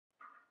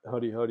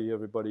Howdy, howdy,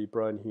 everybody.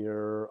 Brian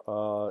here.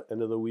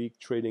 End of the week,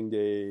 trading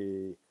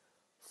day,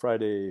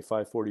 Friday,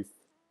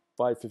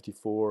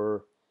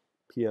 5:54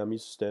 p.m.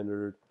 Eastern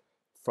Standard,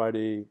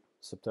 Friday,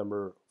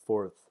 September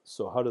 4th.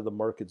 So, how did the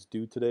markets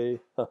do today?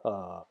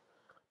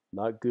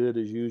 Not good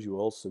as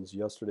usual, since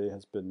yesterday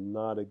has been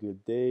not a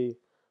good day.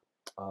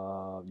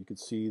 You can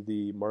see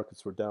the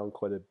markets were down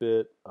quite a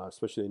bit,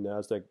 especially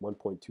NASDAQ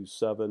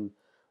 1.27.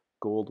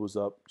 Gold was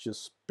up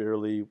just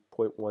barely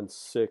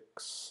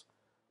 0.16.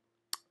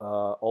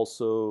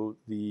 Also,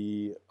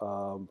 the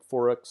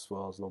Forex,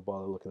 well, there's no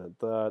bother looking at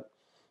that.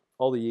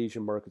 All the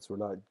Asian markets were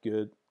not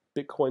good.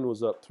 Bitcoin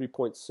was up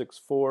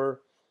 3.64.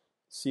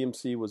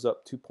 CMC was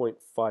up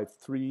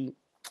 2.53.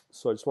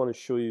 So I just want to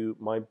show you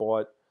my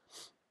bot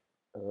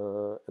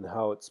and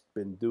how it's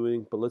been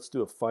doing. But let's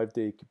do a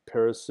 5-day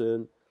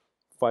comparison.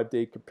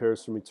 5-day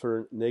comparison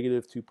return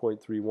negative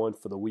 2.31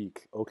 for the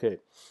week. Okay,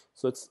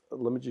 so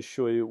let me just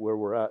show you where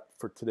we're at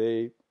for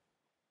today,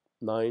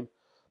 9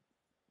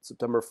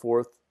 September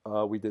 4th.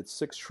 We did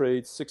 6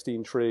 trades,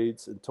 16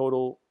 trades in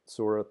total.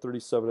 So we're at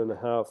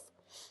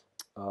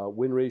 37.5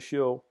 win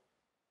ratio.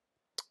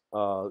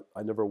 I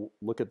never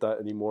look at that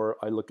anymore.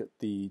 I look at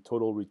the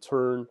total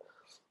return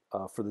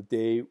for the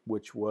day,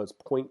 which was zero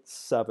point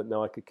 0.7.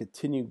 Now I could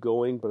continue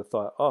going, but I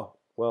thought, oh,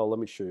 well, let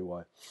me show you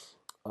why.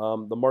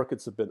 The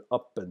markets have been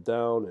up and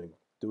down and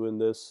doing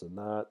this and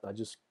that.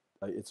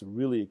 It's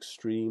really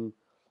extreme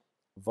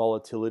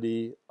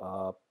volatility.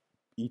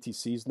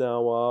 ETC's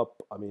now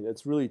up. I mean,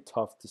 it's really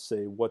tough to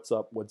say what's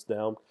up, what's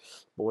down.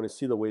 But when I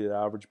see the weighted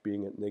average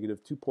being at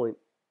negative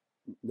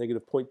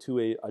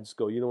 0.28, I just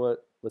go, you know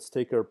what? Let's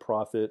take our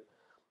profit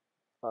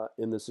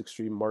in this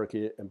extreme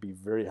market and be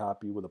very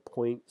happy with a zero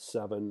point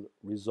 0.7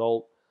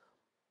 result.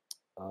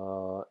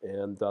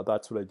 And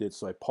that's what I did.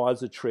 So I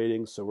paused the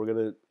trading. So we're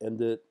going to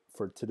end it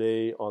for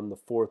today on the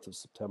 4th of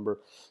September.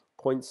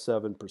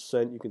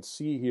 0.7%. You can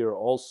see here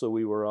also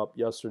we were up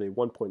yesterday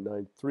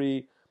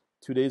 1.93.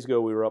 2 days ago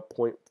we were up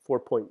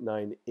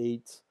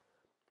 4.98,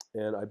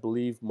 and I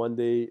believe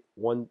Monday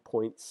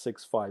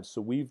 1.65. So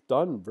we've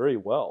done very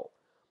well,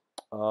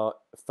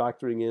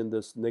 factoring in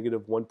this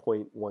negative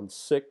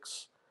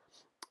 1.16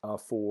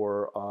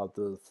 for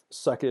the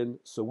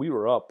second. So we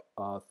were up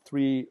 4 of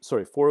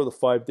the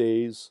 5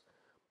 days,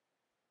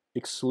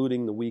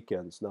 excluding the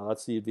weekends. Now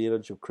that's the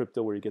advantage of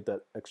crypto, where you get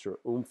that extra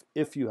oomph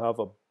if you have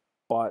a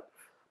bot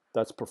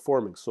that's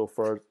performing. So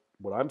far,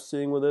 what I'm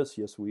seeing with this,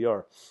 yes, we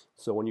are.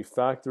 So when you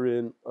factor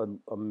in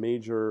a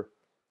major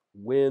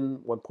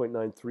win,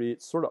 1.93,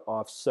 it sort of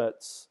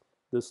offsets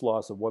this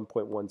loss of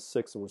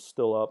 1.16, and we're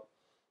still up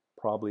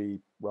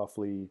probably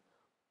roughly zero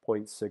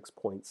point 0.6,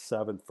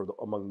 0.7 for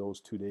among those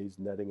 2 days,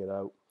 netting it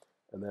out.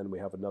 And then we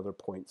have another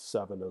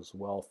 0.7 as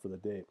well for the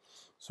day.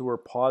 So we're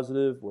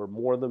positive. We're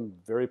more than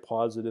very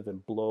positive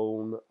and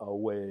blown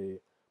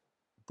away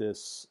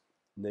this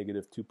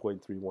negative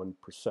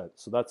 2.31%.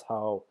 So that's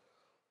how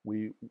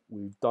we've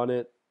done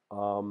it.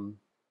 And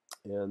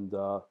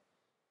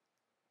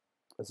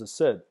as I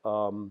said,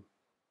 I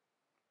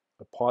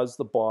paused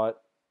the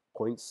bot,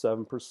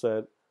 0.7%.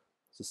 As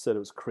I said, it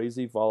was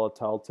crazy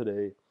volatile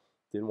today.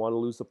 Didn't want to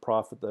lose the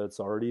profit that it's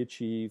already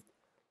achieved.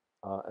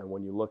 And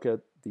when you look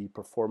at the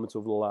performance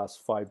over the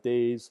last 5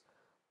 days,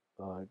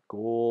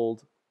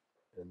 gold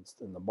and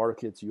the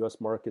markets,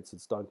 U.S. markets,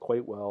 it's done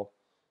quite well.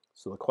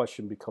 So the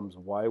question becomes,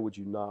 why would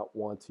you not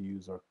want to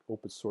use our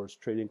open source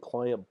trading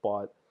client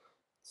bot,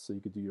 so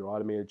you could do your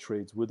automated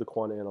trades with the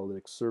quant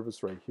analytics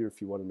service right here? If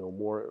you want to know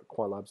more,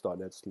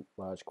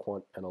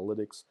 quantlabs.net/quant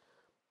analytics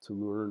to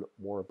learn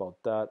more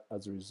about that.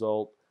 As a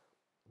result,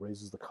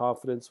 raises the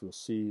confidence. We'll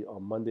see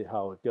on Monday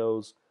how it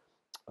goes.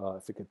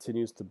 If it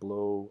continues to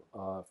blow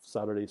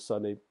Saturday,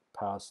 Sunday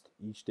past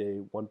each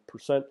day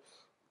 1%,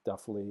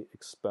 definitely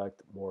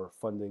expect more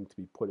funding to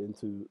be put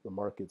into the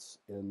markets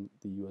in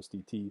the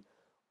USDT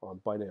on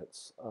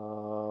Binance.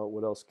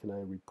 What else can I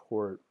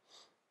report?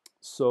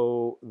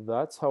 So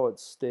that's how it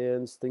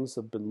stands. Things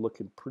have been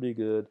looking pretty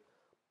good.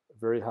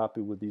 Very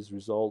happy with these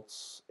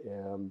results,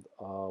 and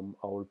I'll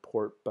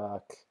report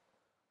back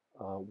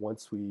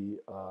once we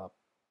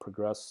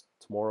progress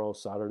tomorrow,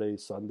 Saturday,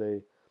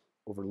 Sunday,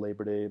 over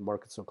Labor Day.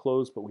 Markets are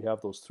closed, but we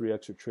have those 3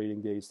 extra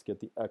trading days to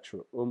get the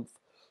extra oomph.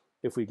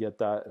 If we get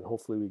that, and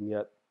hopefully we can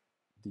get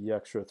the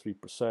extra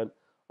 3%,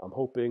 I'm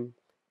hoping.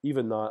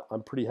 Even not,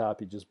 I'm pretty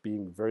happy just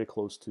being very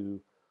close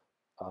to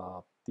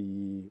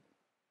the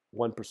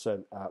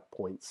 1% at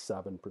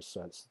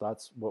 0.7%. So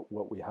that's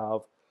what we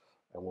have,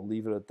 and we'll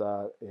leave it at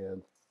that.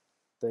 And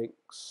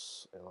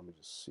thanks. And let me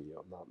just see,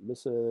 I'm not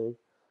missing anything.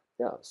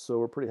 Yeah, so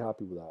we're pretty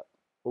happy with that.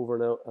 Over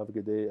and out. Have a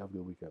good day. Have a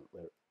good weekend.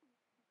 Later.